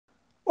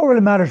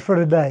really matters for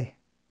today?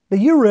 Do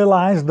you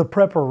realize the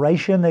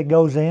preparation that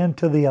goes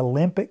into the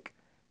Olympic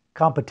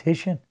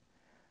competition?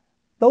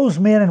 Those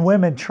men and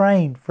women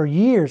train for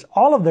years,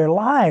 all of their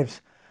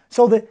lives,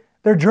 so that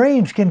their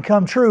dreams can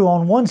come true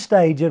on one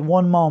stage at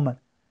one moment.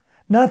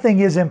 Nothing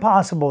is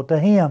impossible to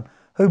him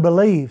who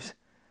believes.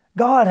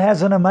 God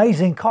has an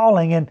amazing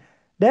calling and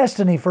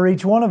destiny for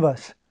each one of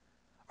us.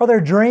 Are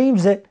there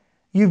dreams that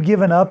you've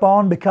given up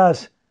on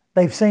because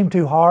they've seemed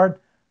too hard,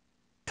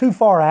 too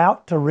far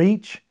out to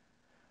reach,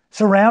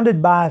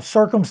 surrounded by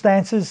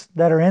circumstances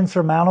that are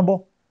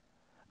insurmountable?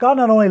 God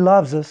not only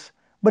loves us,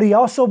 but He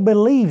also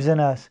believes in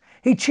us.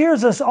 He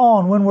cheers us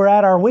on when we're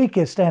at our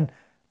weakest and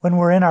when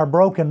we're in our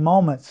broken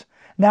moments.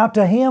 Now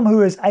to Him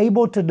who is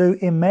able to do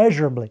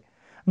immeasurably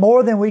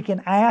more than we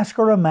can ask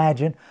or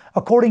imagine,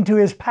 according to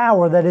His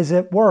power that is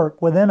at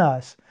work within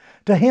us,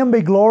 to Him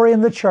be glory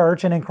in the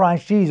church and in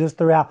Christ Jesus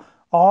throughout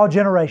all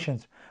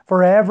generations,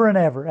 forever and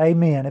ever.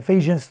 Amen.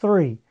 Ephesians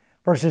 3,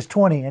 verses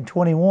 20 and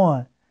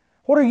 21.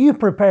 What are you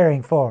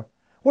preparing for?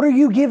 What are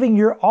you giving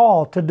your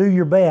all to do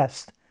your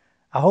best?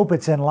 I hope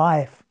it's in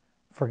life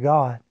for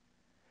God.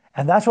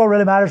 And that's what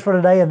really matters for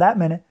today in that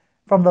minute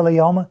from the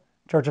Leoma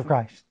Church of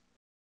Christ.